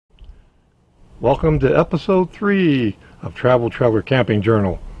Welcome to episode 3 of Travel Trailer Camping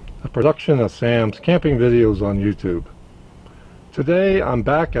Journal, a production of Sam's Camping Videos on YouTube. Today I'm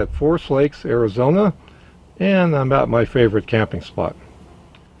back at Forest Lakes, Arizona, and I'm at my favorite camping spot.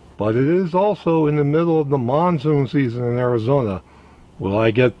 But it is also in the middle of the monsoon season in Arizona. Will I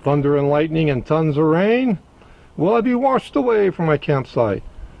get thunder and lightning and tons of rain? Will I be washed away from my campsite?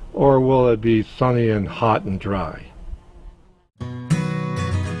 Or will it be sunny and hot and dry?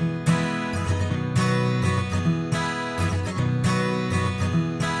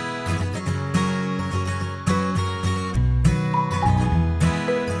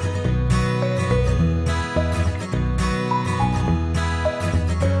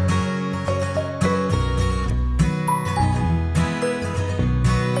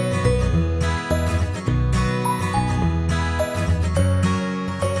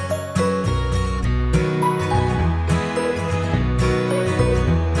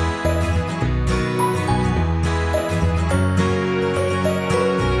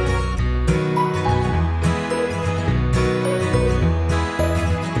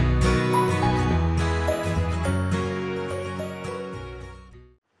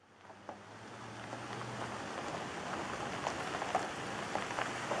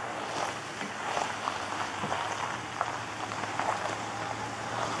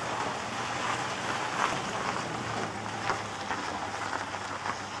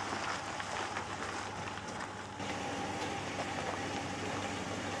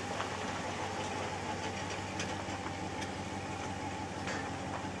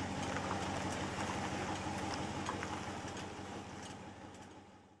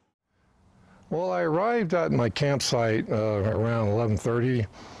 Well, I arrived at my campsite around 11:30,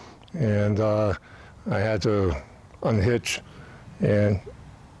 and I had to unhitch and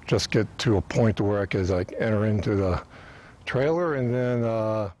just get to a point where I could enter into the trailer and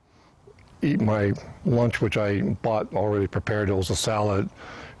then eat my lunch, which I bought already prepared. It was a salad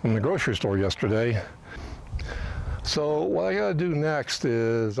from the grocery store yesterday. So what I got to do next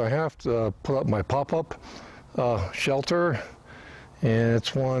is I have to put up my pop-up shelter. And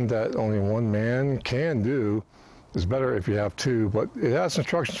it's one that only one man can do. It's better if you have two, but it has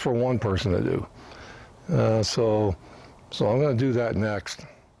instructions for one person to do. So I'm going to do that next.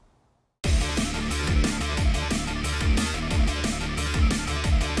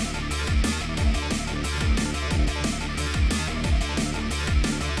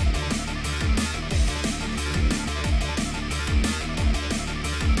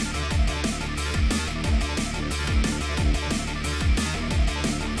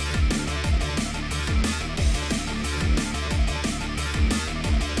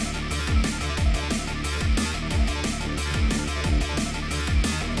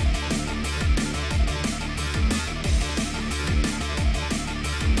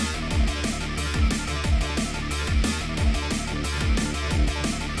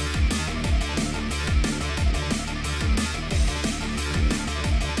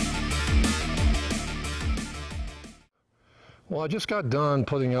 Well, I just got done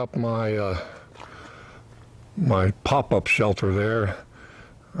putting up my my pop-up shelter there.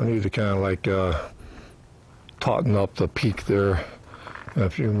 I need to kind of tauten up the peak there in a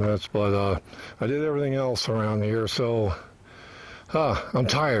few minutes, but I did everything else around here, so I'm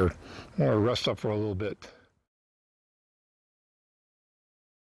tired. I'm going to rest up for a little bit.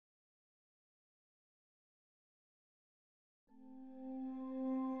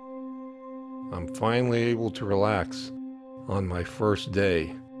 I'm finally able to relax on my first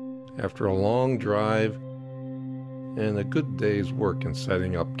day after a long drive and a good day's work in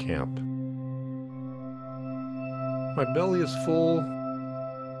setting up camp. My belly is full,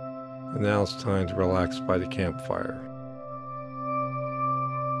 and now it's time to relax by the campfire.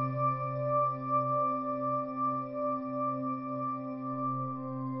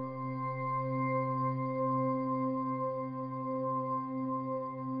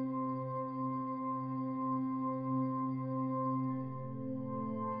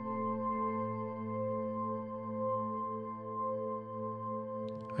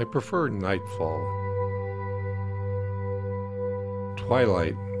 I prefer nightfall.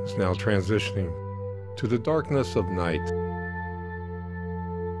 Twilight is now transitioning to the darkness of night.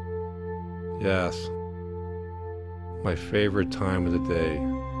 Yes, my favorite time of the day.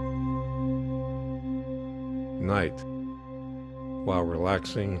 Night, while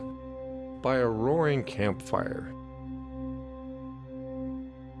relaxing by a roaring campfire.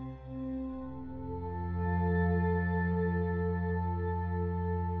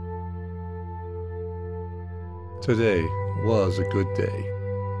 Today was a good day.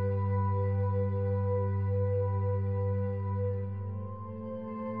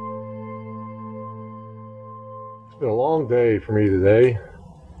 been a long day for me today.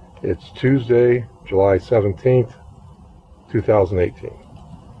 It's Tuesday, July 17th, 2018.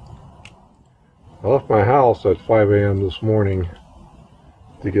 I left my house at 5 a.m. this morning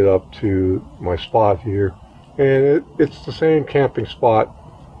to get up to my spot here. And it's the same camping spot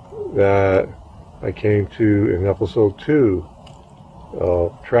that I came to in episode 2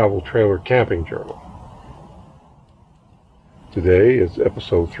 of Travel Trailer Camping Journal. Today is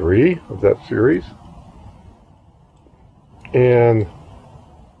episode 3 of that series. And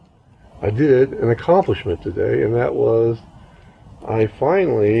I did an accomplishment today, and that was I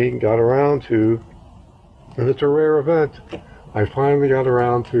finally got around to, and it's a rare event, I finally got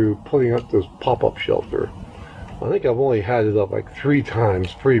around to putting up this pop-up shelter. I think I've only had it up like 3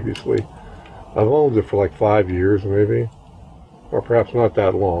 times previously. I've owned it for like 5 years maybe, or perhaps not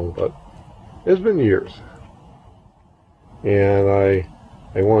that long, but it's been years. And I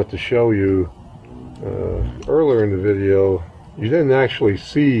wanted to show you earlier in the video, you didn't actually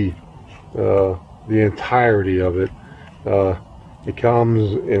see the entirety of it. It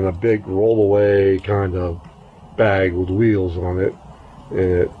comes in a big roll-away kind of bag with wheels on it, and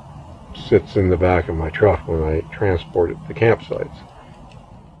it sits in the back of my truck when I transport it to campsites.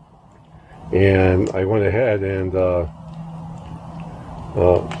 And I went ahead and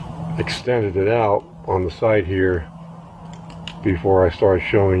extended it out on the side here before I started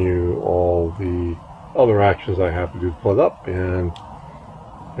showing you all the other actions I have to do to put up, and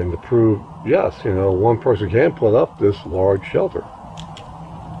to prove, yes, you know, one person can put up this large shelter,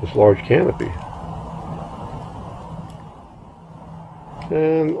 this large canopy.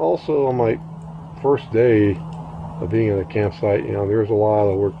 And also on my first day of being at a campsite, you know, there's a lot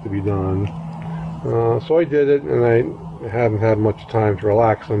of work to be done. So I did it, and I haven't had much time to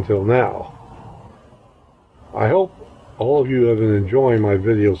relax until now. I hope all of you have been enjoying my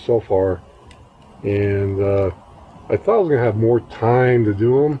videos so far, and I thought I was going to have more time to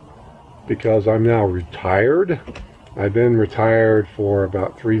do them because I'm now retired. I've been retired for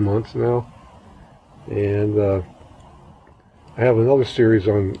about 3 months now, and I have another series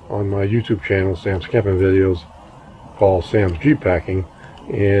on my YouTube channel, Sam's Camping Videos, called Sam's Jeep Packing.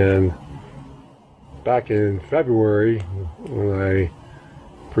 And back in February, when I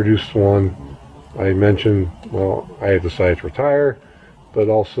produced one, I mentioned, well, I had decided to retire, but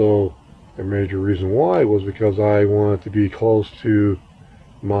also a major reason why was because I wanted to be close to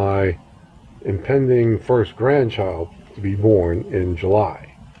my impending first grandchild to be born in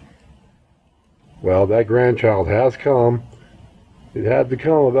July. Well, that grandchild has come. It had to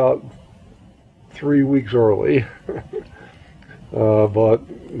come about 3 weeks early, but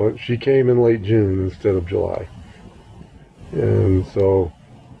she came in late June instead of July. And so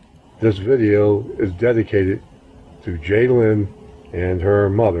this video is dedicated to Jaylyn and her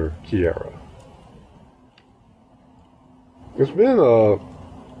mother, Kiara. It's been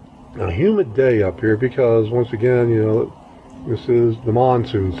a humid day up here because, once again, you know, this is the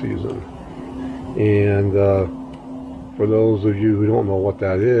monsoon season. And for those of you who don't know what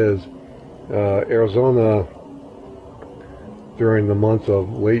that is, Arizona, during the months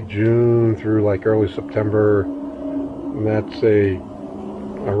of late June through like early September, that's a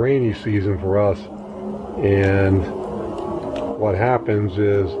rainy season for us. And what happens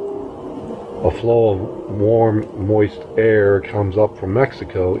is a flow of warm, moist air comes up from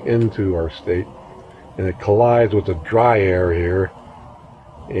Mexico into our state, and it collides with the dry air here,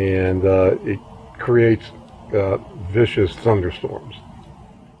 and it creates vicious thunderstorms.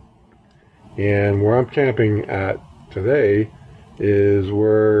 And where I'm camping at today is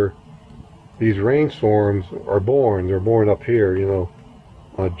where these rainstorms are born. They're born up here, you know,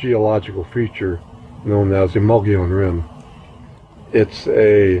 a geological feature known as the Mogollon Rim. It's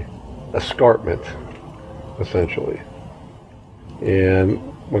a escarpment, essentially. And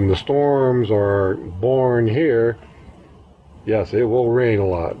when the storms are born here, yes, it will rain a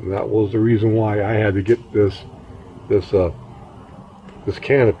lot. And that was the reason why I had to get this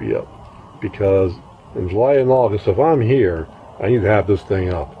canopy up, because in July and August, if I'm here, I need to have this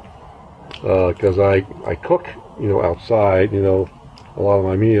thing up, because I cook, you know, outside, you know, a lot of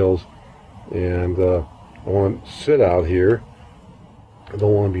my meals, and I want to sit out here. I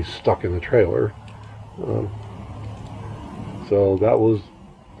don't want to be stuck in the trailer. So that was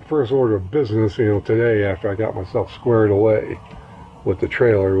the first order of business, you know, today after I got myself squared away with the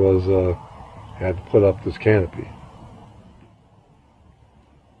trailer, was had to put up this canopy.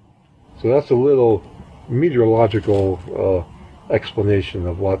 So that's a little meteorological explanation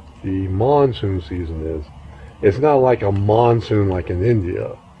of what the monsoon season is. It's not like a monsoon like in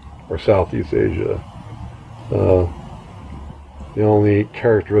India or Southeast Asia. The only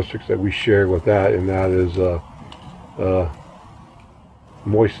characteristics that we share with that, and that is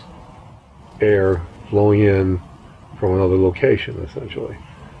moist air flowing in from another location, essentially,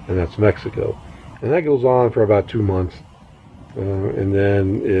 and that's Mexico. And that goes on for about 2 months, and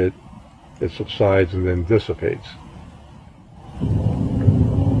then it subsides and then dissipates.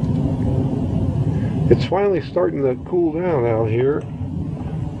 It's finally starting to cool down out here.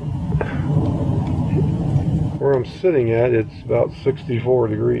 Where I'm sitting at, it's about 64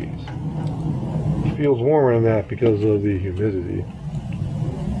 degrees. It feels warmer than that because of the humidity.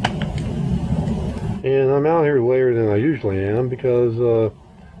 And I'm out here later than I usually am because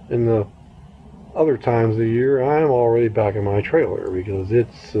in the other times of the year I'm already back in my trailer because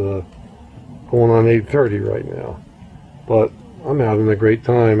it's going on 8:30 right now. But I'm having a great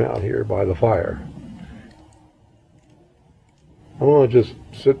time out here by the fire. I want to just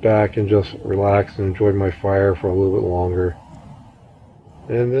sit back and just relax and enjoy my fire for a little bit longer.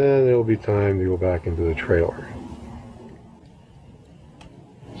 And then it'll be time to go back into the trailer.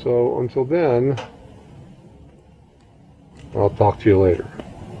 So until then, I'll talk to you later.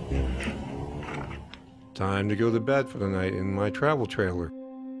 Time to go to bed for the night in my travel trailer.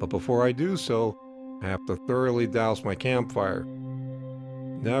 But before I do so, I have to thoroughly douse my campfire.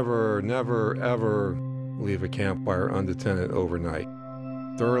 Never, never, ever leave a campfire unattended overnight.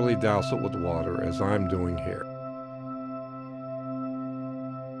 Thoroughly douse it with water, as I'm doing here.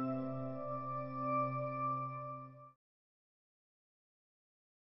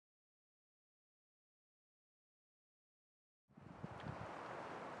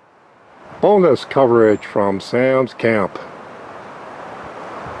 Bonus coverage from Sam's camp.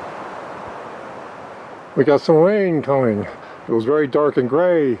 We got some rain coming. It was very dark and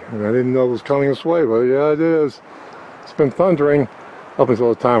gray, and I didn't know it was coming this way, but yeah, it is. It's been thundering up until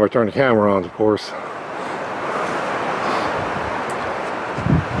the time I turned the camera on, of course.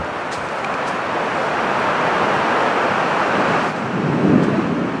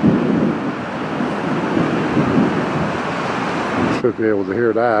 Should be able to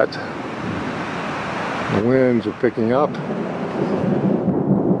hear that. The winds are picking up.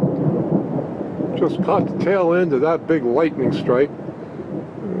 Just caught the tail end of that big lightning strike.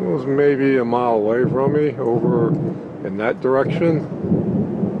 It was maybe a mile away from me, over in that direction.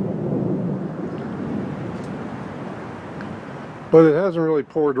 But it hasn't really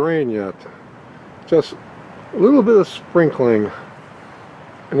poured rain yet. Just a little bit of sprinkling,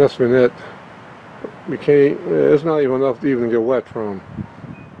 and that's been it. It's not even enough to even get wet from.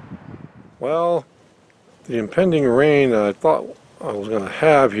 Well, the impending rain I thought I was going to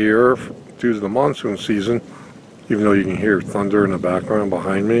have here due to the monsoon season, even though you can hear thunder in the background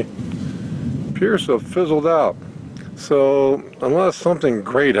behind me, appears to have fizzled out. So unless something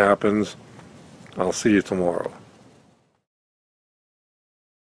great happens, I'll see you tomorrow.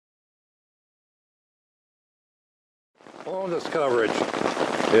 On this coverage,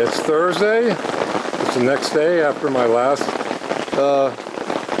 it's Thursday. It's the next day after my last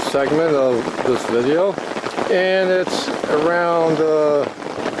segment of this video, and it's around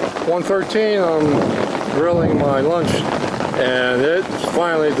 1:13. I'm grilling my lunch, and it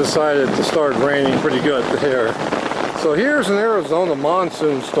finally decided to start raining pretty good here. So here's an Arizona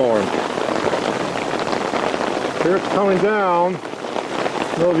monsoon storm. Here it's coming down.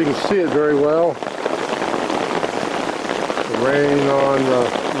 I don't know if you can see it very well. The rain on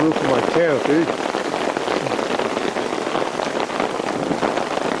the roof of my canopy.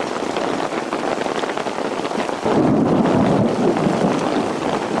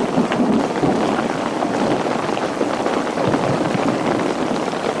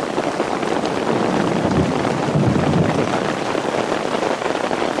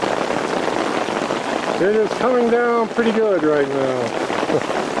 It is coming down pretty good right now.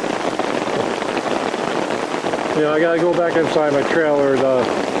 You know, I gotta go back inside my trailer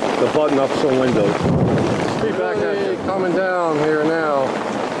to button up some windows. Be back at you. Coming down here now.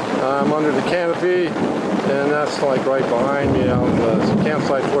 I'm under the canopy, and that's like right behind me on the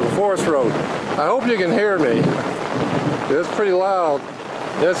campsite for the forest road. I hope you can hear me. It's pretty loud.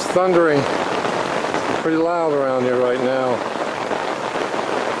 It's thundering pretty loud around here right now.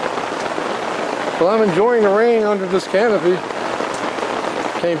 Well, I'm enjoying the rain under this canopy.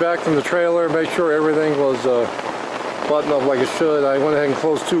 Came back from the trailer, made sure everything was buttoned up like it should. I went ahead and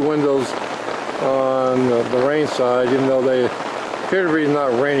closed 2 windows on the rain side, even though they appear to be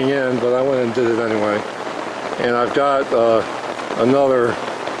not raining in, but I went and did it anyway. And I've got another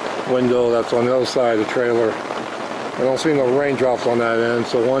window that's on the other side of the trailer. I don't see no raindrops on that end,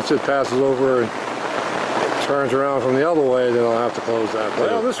 so once it passes over and turns around from the other way, then I'll have to close that.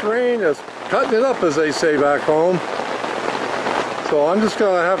 Well, this rain is cutting it up, as they say back home. So I'm just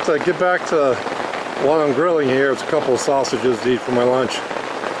going to have to get back to what I'm grilling here is a couple of sausages to eat for my lunch.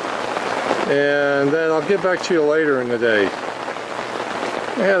 And then I'll get back to you later in the day.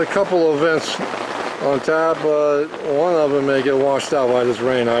 I had a couple of events on tap, but one of them may get washed out by this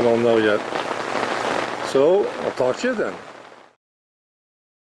rain. I don't know yet. So I'll talk to you then.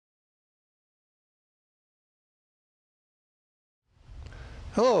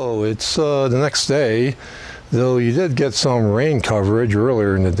 Hello, it's the next day, though you did get some rain coverage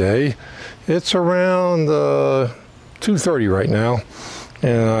earlier in the day. It's around 2:30 right now,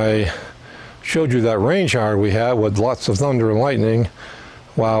 and I showed you that rain shower we had with lots of thunder and lightning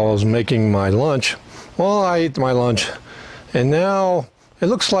while I was making my lunch. Well, I ate my lunch, and now it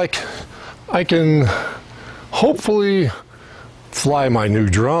looks like I can hopefully fly my new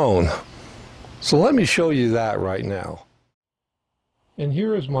drone. So let me show you that right now. And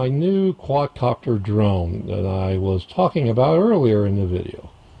here is my new quadcopter drone that I was talking about earlier in the video.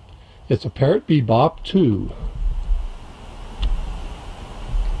 It's a Parrot Bebop 2.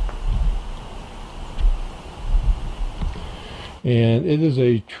 And it is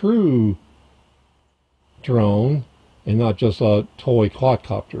a true drone and not just a toy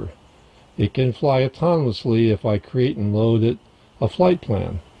quadcopter. It can fly autonomously if I create and load it a flight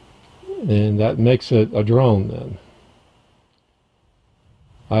plan. And that makes it a drone then.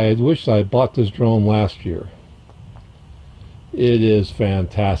 I had wished I had bought this drone last year. It is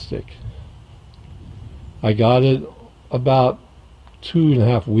fantastic. I got it about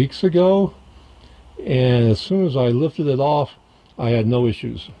 2.5 weeks ago, and as soon as I lifted it off, I had no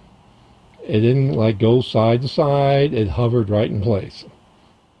issues. It didn't like go side to side, it hovered right in place.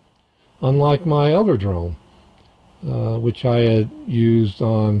 Unlike my other drone, which I had used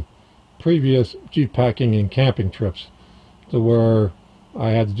on previous jeep packing and camping trips, to where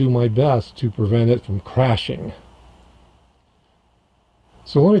I had to do my best to prevent it from crashing.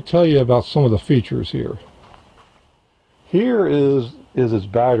 So let me tell you about some of the features here. Here is its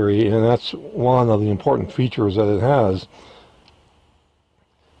battery, and that's one of the important features that it has.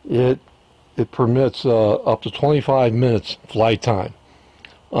 It permits up to 25 minutes flight time,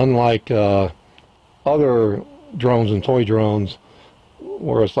 unlike other drones and toy drones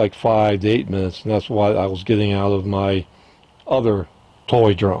where it's like 5 to 8 minutes, and that's what I was getting out of my other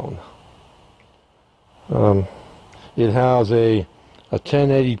toy drone. It has a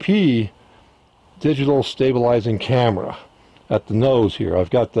 1080p digital stabilizing camera at the nose here. I've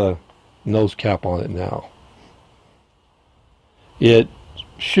got the nose cap on it now. It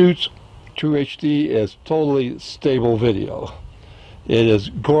shoots True HD as totally stable video. It is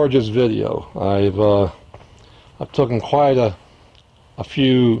gorgeous video. I've taken quite a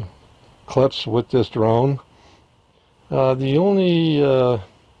few clips with this drone. The only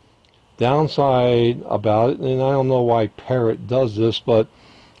downside about it, and I don't know why Parrot does this, but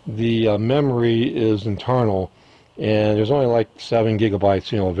the memory is internal, and there's only like 7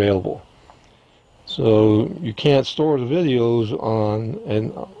 gigabytes, available. So you can't store the videos on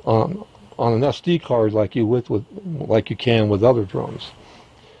an SD card like you can with other drones.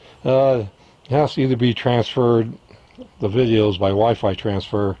 It has to either be transferred, the videos, by Wi-Fi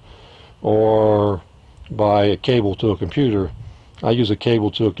transfer, or by a cable to a computer. I use a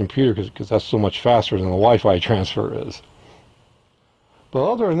cable to a computer because that's so much faster than a Wi-Fi transfer is.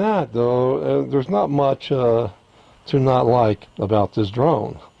 But other than that, though, there's not much to not like about this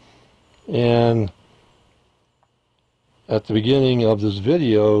drone. And at the beginning of this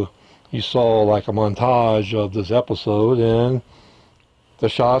video, you saw like a montage of this episode, and the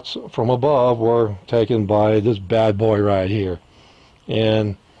shots from above were taken by this bad boy right here.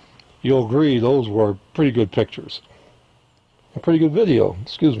 And you'll agree those were pretty good pictures. A pretty good video.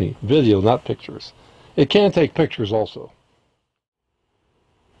 Excuse me, video, not pictures. It can take pictures also.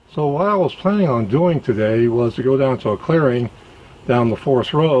 So what I was planning on doing today was to go down to a clearing down the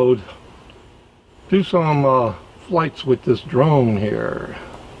forest road, do some flights with this drone here.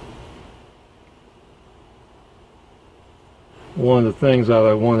 One of the things that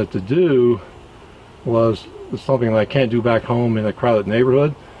I wanted to do was something that I can't do back home in a crowded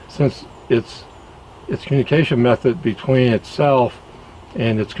neighborhood, since its communication method between itself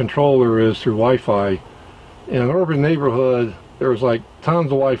and its controller is through Wi-Fi. In an urban neighborhood, there's like tons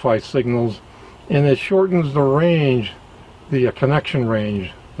of Wi-Fi signals, and it shortens the range, the connection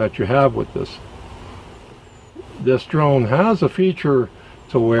range that you have with this. This drone has a feature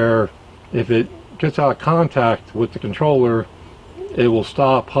to where if it gets out of contact with the controller, it will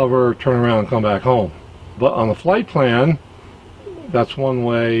stop, hover, turn around, and come back home. But on the flight plan, that's one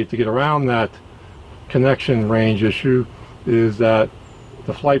way to get around that connection range issue, is that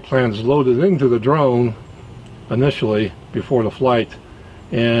the flight plan is loaded into the drone initially before the flight,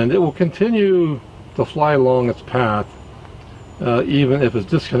 and it will continue to fly along its path, even if it's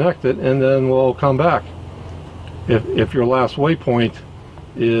disconnected, and then we'll come back. If your last waypoint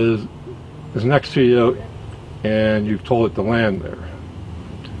is next to you and you've told it to land there.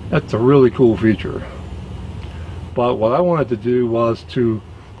 That's a really cool feature. But what I wanted to do was to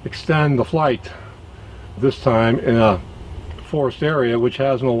extend the flight, this time in a forest area which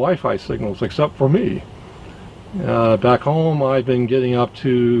has no Wi-Fi signals except for me. Back home I've been getting up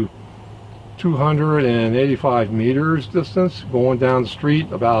to 285 meters distance, going down the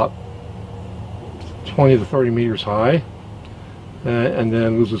street about 20 to 30 meters high, and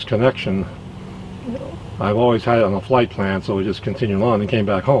then loses connection. I've always had it on a flight plan, so we just continued on and came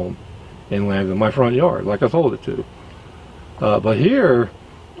back home and landed in my front yard like I told it to. But here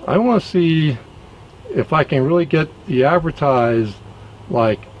I want to see if I can really get the advertised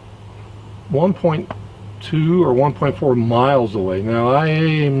like 1.2 or 1.4 miles away. Now I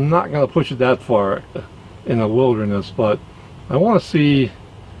am not going to push it that far in the wilderness, but I want to see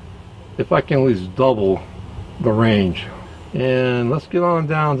if I can at least double the range. And let's get on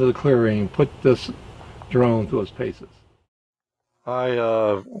down to the clearing and put this drone through its paces. I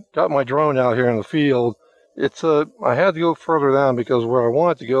got my drone out here in the field. I had to go further down because where I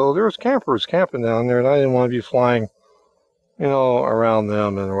wanted to go, there was campers camping down there, and I didn't want to be flying, you know, around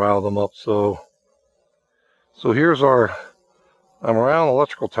them and rile them up. So here's I'm around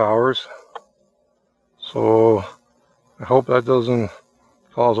electrical towers. So I hope that doesn't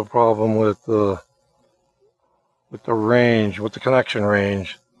cause a problem with the range, with the connection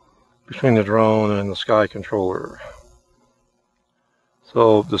range between the drone and the sky controller.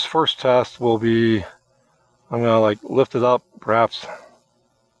 So this first test will be, I'm gonna like lift it up, perhaps,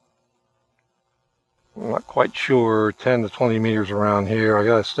 I'm not quite sure, 10 to 20 meters around here. I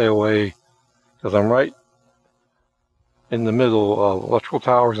gotta stay away because I'm right in the middle of electrical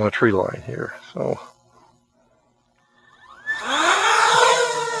towers and a tree line here. So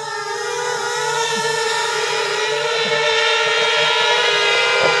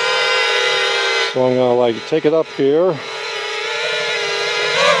I'm gonna like take it up here.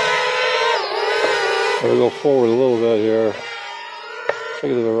 I'm gonna go forward a little bit here.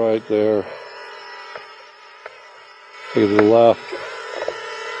 Take it to the right there. Take it to the left.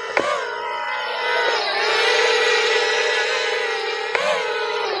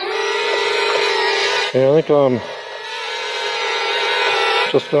 And I think I'm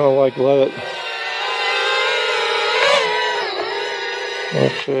just gonna like let it.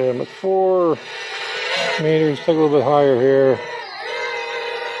 Okay, I'm at 4 meters. Take a little bit higher here.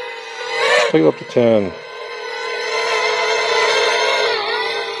 Take it up to 10.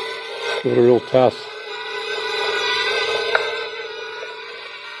 Give it a real test.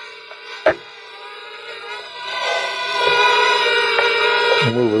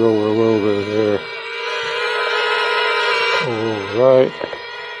 Move it over a little bit here. All right.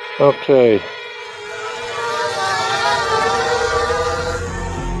 Okay.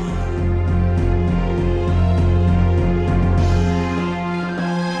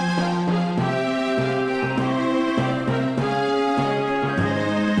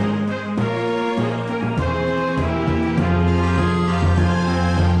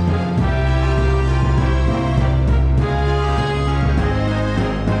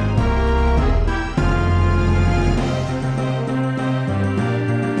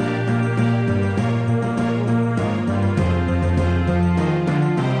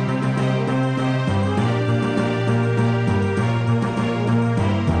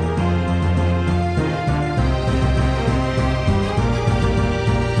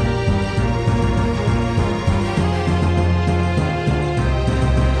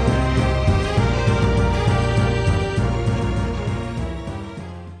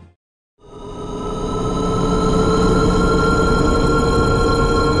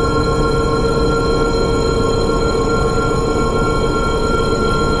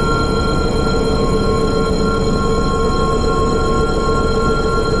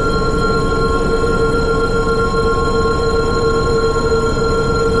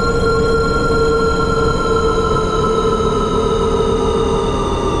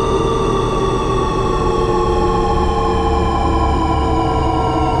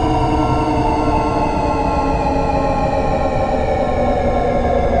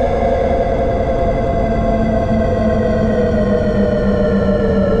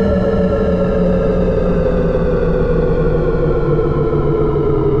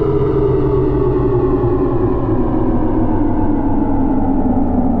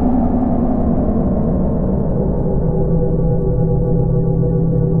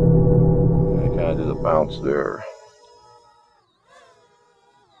 Bounce there.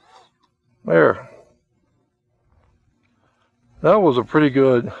 There. That was a pretty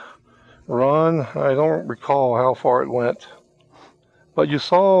good run. I don't recall how far it went, but you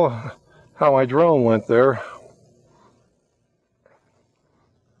saw how my drone went there.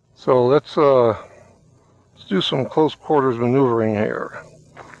 So let's do some close quarters maneuvering here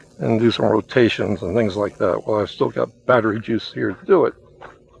and do some rotations and things like that. Well, I've still got battery juice here to do it.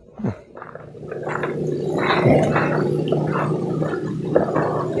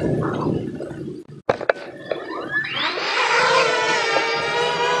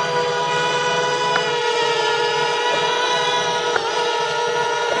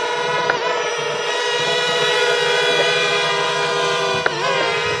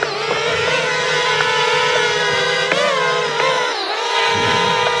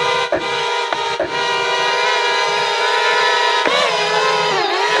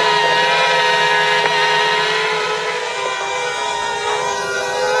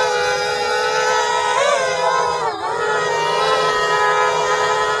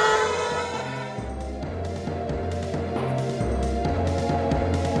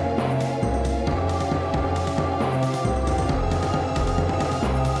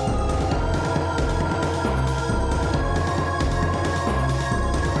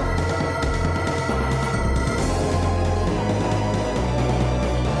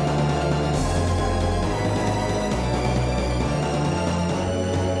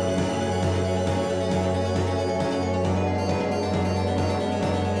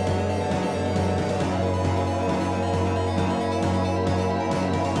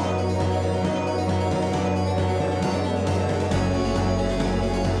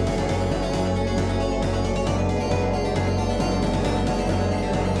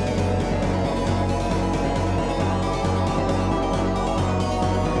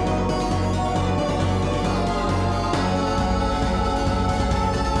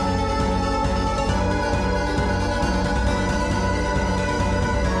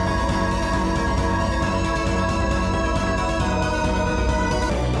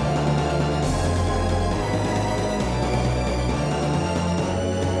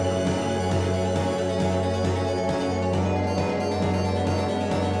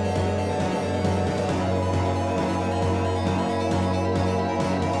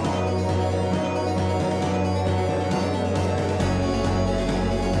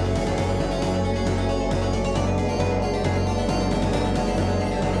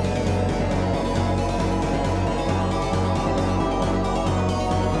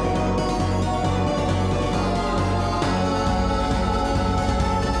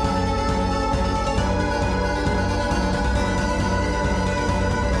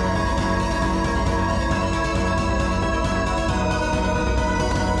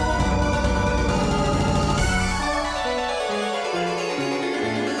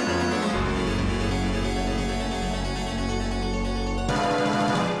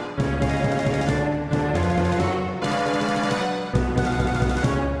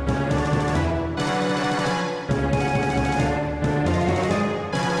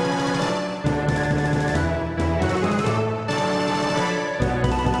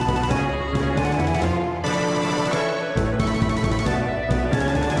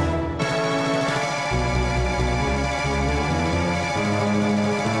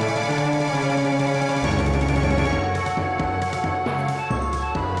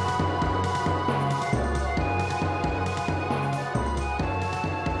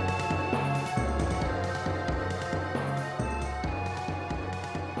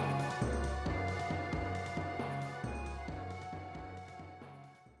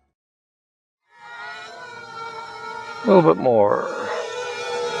 A little bit more.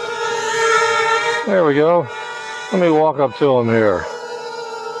 There we go. Let me walk up to him here.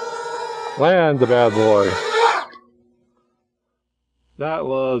 Land the bad boy. That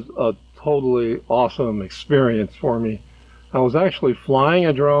was a totally awesome experience for me. I was actually flying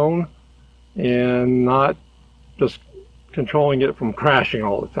a drone and not just controlling it from crashing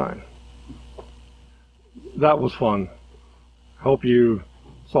all the time. That was fun. Hope you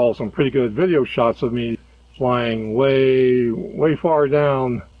saw some pretty good video shots of me flying way far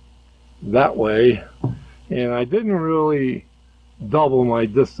down that way, and I didn't really double my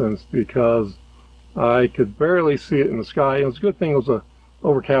distance because I could barely see it in the sky. It was a good thing it was a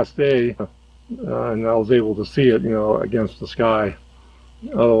overcast day, and I was able to see it, against the sky.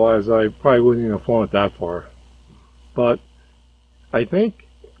 Otherwise, I probably wouldn't even have flown it that far. But I think,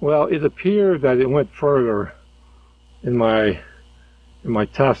 well, it appeared that it went further in my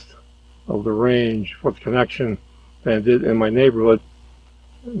test of the range for the connection than it did in my neighborhood.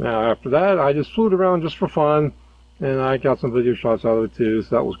 Now, after that, I just flew it around just for fun, and I got some video shots out of it too,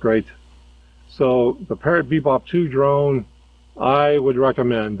 so that was great. So the Parrot Bebop 2 drone I would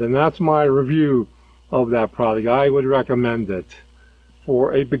recommend, and that's my review of that product. I would recommend it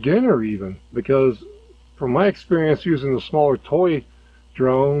for a beginner even, because from my experience using the smaller toy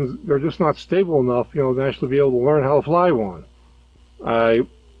drones, they're just not stable enough, you know, to actually be able to learn how to fly one. I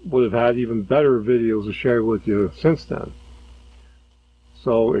would have had even better videos to share with you since then.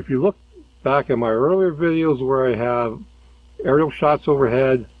 So if you look back at my earlier videos where I have aerial shots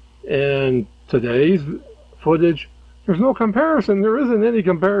overhead and today's footage, there's no comparison. There isn't any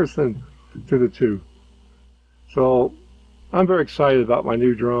comparison to the two. So I'm very excited about my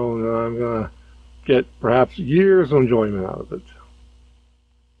new drone, and I'm going to get perhaps years of enjoyment out of it.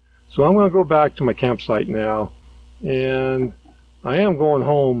 So I'm going to go back to my campsite now, and I am going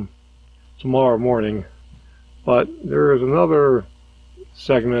home tomorrow morning, but there is another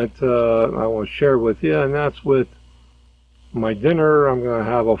segment I want to share with you, and that's with my dinner. I'm going to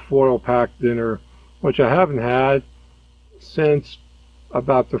have a foil packed dinner, which I haven't had since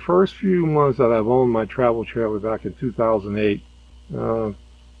about the first few months that I've owned my travel trailer back in 2008.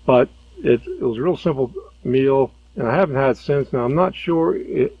 But it was a real simple meal, and I haven't had it since. Now I'm not sure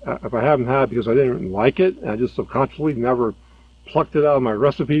if I haven't had it because I didn't like it, and I just subconsciously never plucked it out of my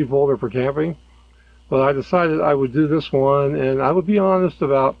recipe folder for camping. But I decided I would do this one, and I would be honest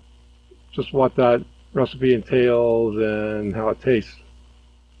about just what that recipe entails and how it tastes.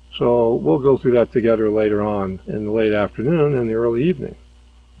 So we'll go through that together later on in the late afternoon and the early evening.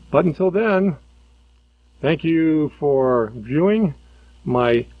 But until then, thank you for viewing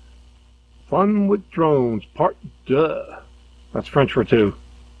my Fun with Drones Part 2. That's French for 2.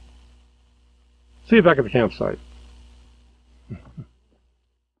 See you back at the campsite.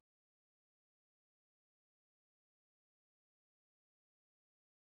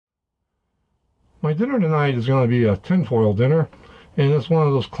 My dinner tonight is going to be a tinfoil dinner, and it's one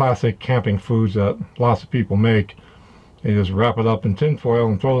of those classic camping foods that lots of people make. They just wrap it up in tinfoil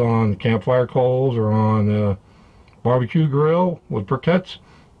and throw it on campfire coals or on a barbecue grill with briquettes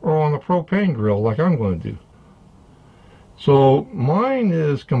or on a propane grill like I'm going to do. So mine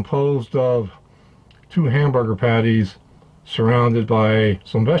is composed of 2 hamburger patties surrounded by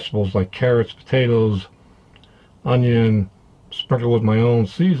some vegetables like carrots, potatoes, onion, sprinkled with my own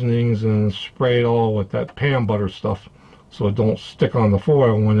seasonings, and spray it all with that pan butter stuff so it don't stick on the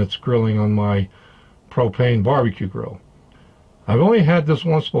foil when it's grilling on my propane barbecue grill. I've only had this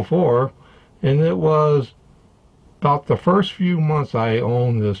once before, and it was about the first few months I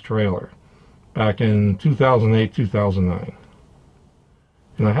owned this trailer, back in 2008, 2009.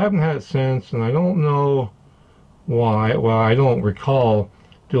 And I haven't had it since, and I don't know why. Well, I don't recall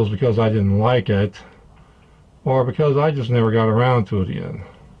if it was because I didn't like it, or because I just never got around to it again.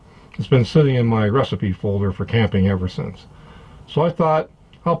 It's been sitting in my recipe folder for camping ever since. So I thought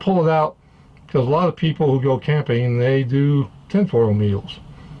I'll pull it out, because a lot of people who go camping, they do tinfoil meals.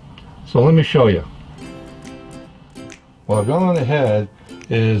 So let me show you. What I've gone ahead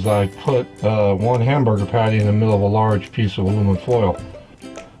is I put 1 hamburger patty in the middle of a large piece of aluminum foil.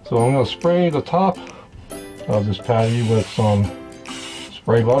 So I'm going to spray the top of this patty with some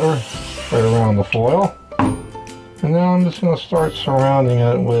spray butter right around the foil. And now I'm just going to start surrounding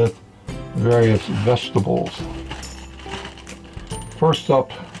it with various vegetables. First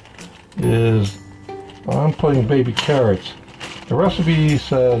up is I'm putting baby carrots. The recipe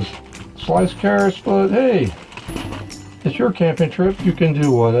says sliced carrots, but hey, it's your camping trip. You can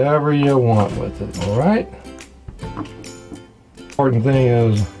do whatever you want with it, alright? Important thing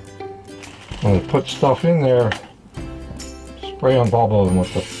is when you put stuff in there, spray on top of them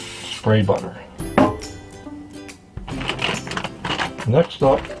with the spray butter. Next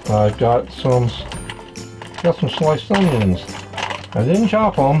up, I've got some sliced onions. I didn't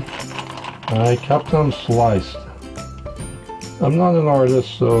chop them, I kept them sliced. I'm not an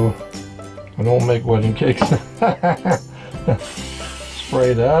artist, so I don't make wedding cakes.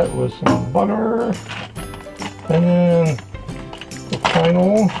 Spray that with some butter, and then the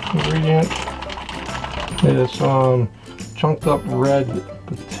final ingredient is some chunked up red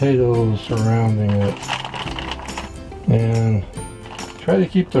potatoes surrounding it. And try to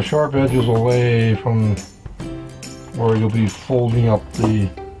keep the sharp edges away from where you'll be folding up the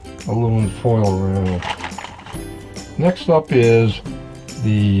aluminum foil around. Next up is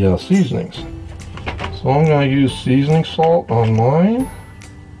the seasonings. So I'm going to use seasoning salt on mine.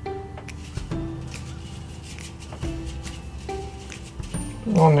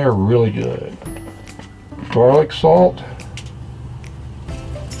 Put it on there really good. Garlic salt.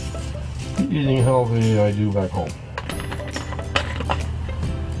 Eating healthy I do back home.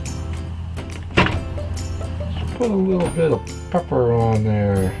 Put a little bit of pepper on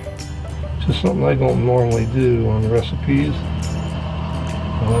there. Just something I don't normally do on recipes.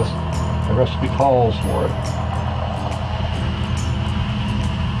 unless the recipe calls for it.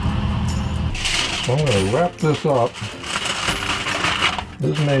 So I'm going to wrap this up.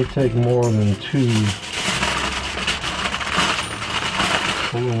 This may take more than 2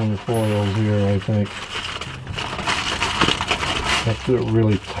 aluminum foils here, I think. Have to do it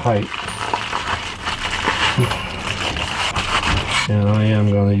really tight. And I am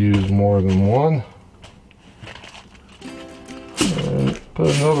going to use more than one. And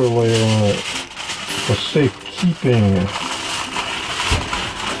put another layer on it for safekeeping.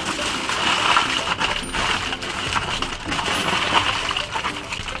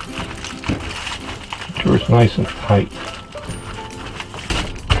 Make sure it's nice and tight.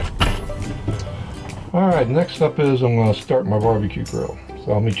 Alright, next up is I'm going to start my barbecue grill.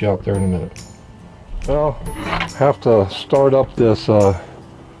 So I'll meet you out there in a minute. Well, I have to start up this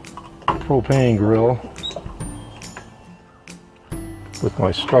propane grill with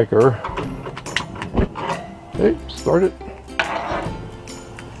my striker. Okay, start it.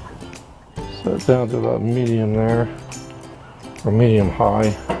 Set it down to about medium there, or medium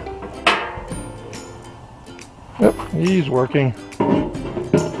high. Yep, he's working.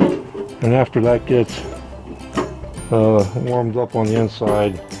 And after that gets warmed up on the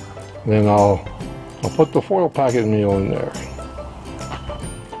inside, then I'll put the foil packet meal in there.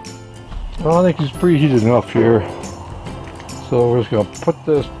 Well, I think it's preheated enough here. So we're just going to put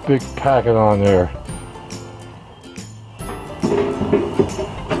this big packet on there.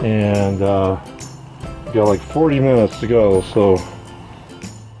 And got like 40 minutes to go, so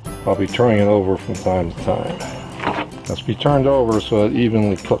I'll be turning it over from time to time. It has to be turned over so it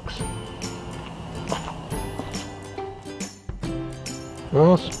evenly cooks.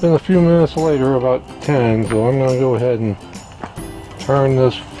 Well, it's been a few minutes later, about 10, so I'm going to go ahead and turn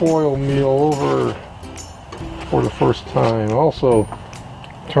this foil meal over for the first time. Also,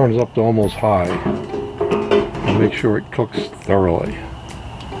 turn it up to almost high and make sure it cooks thoroughly.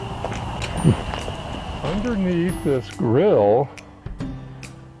 Underneath this grill,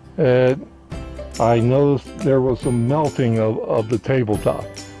 I noticed there was some melting of the tabletop.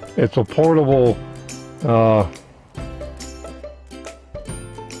 It's a portable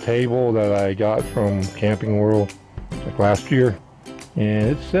table that I got from Camping World like last year, and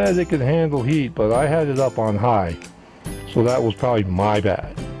it said it could handle heat, but I had it up on high, so that was probably my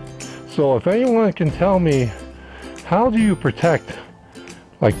bad. So if anyone can tell me, how do you protect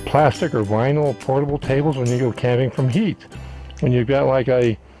like plastic or vinyl portable tables when you go camping from heat, when you've got like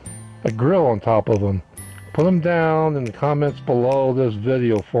a grill on top of them? Put them down in the comments below this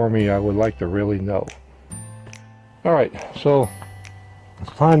video for me. I would like to really know. Alright, so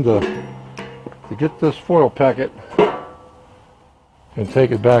it's time to get this foil packet and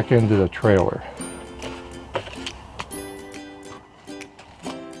take it back into the trailer.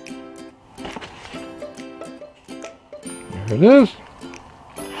 There it is.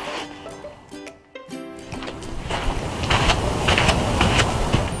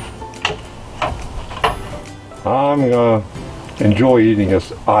 I'm gonna enjoy eating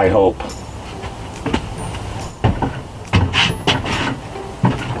this, I hope.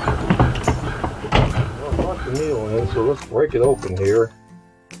 So let's break it open here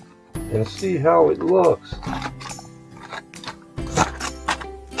and see how it looks.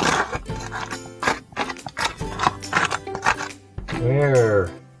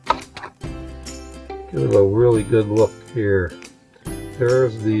 There. Give it a really good look here.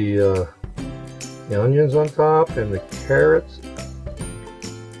 There's the onions on top and the carrots,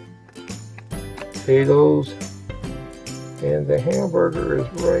 potatoes, and the hamburger is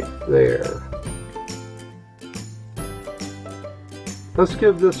right there. Let's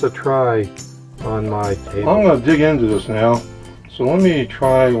give this a try on my table. I'm going to dig into this now. So let me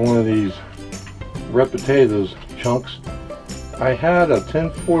try one of these red potatoes chunks. I had a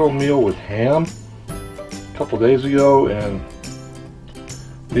tinfoil meal with ham a couple days ago, and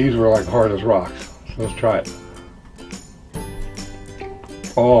these were like hard as rocks. So let's try it.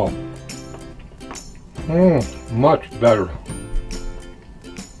 Oh, much better.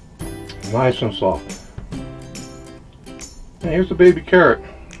 Nice and soft. And here's the baby carrot.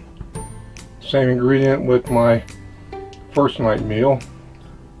 Same ingredient with my first night meal.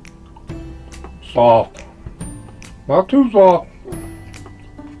 Soft. Not too soft.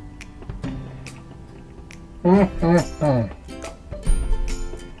 And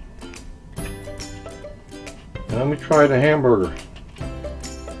let me try the hamburger.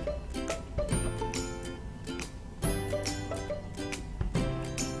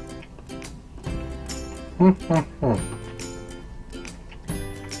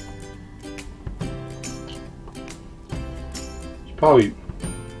 It's probably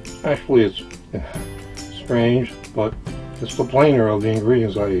Actually, it's strange, but it's the plainer of the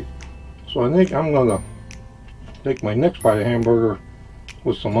ingredients I eat. So I think I'm gonna take my next bite of hamburger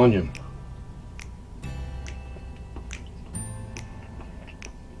with some onion.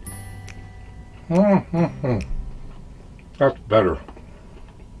 That's better.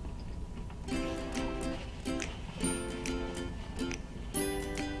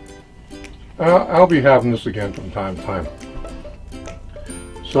 I'll be having this again from time to time.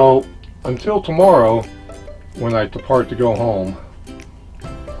 So until tomorrow, when I depart to go home,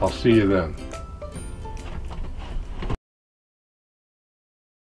 I'll see you then.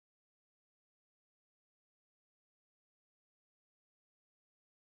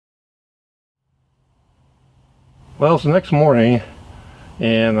 Well, it's the next morning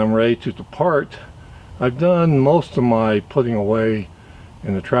and I'm ready to depart. I've done most of my putting away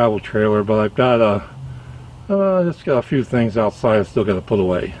in the travel trailer, but I've got just got a few things outside I still got to put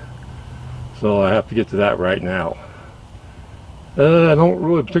away. So I have to get to that right now. I don't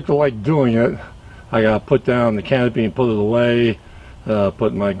really particularly like doing it. I got to put down the canopy and put it away,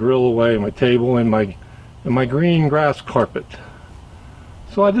 put my grill away, my table, and my green grass carpet.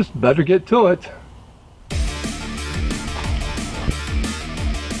 So I just better get to it.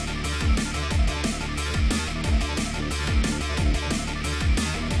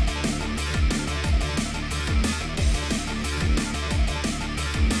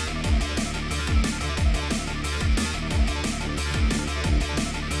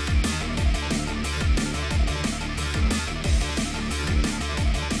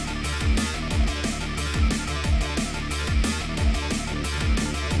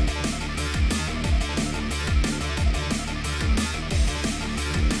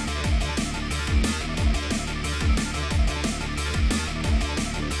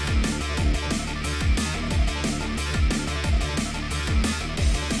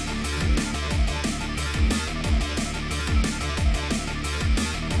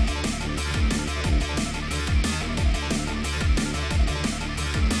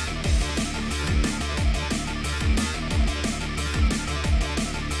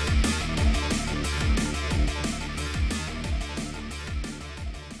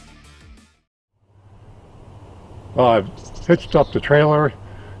 I've hitched up the trailer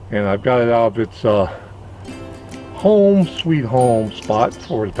and I've got it out of its home sweet home spot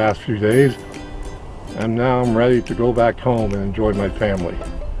for the past few days, and now I'm ready to go back home and enjoy my family.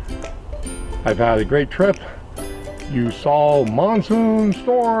 I've had a great trip. You saw monsoon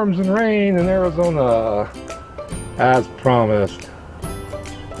storms and rain in Arizona as promised,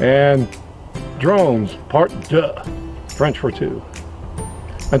 and drones part 2, French for 2.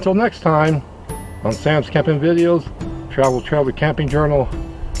 Until next time, on Sam's Camping Videos, Travel Trailer Camping Journal,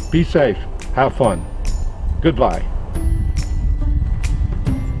 be safe, have fun. Goodbye.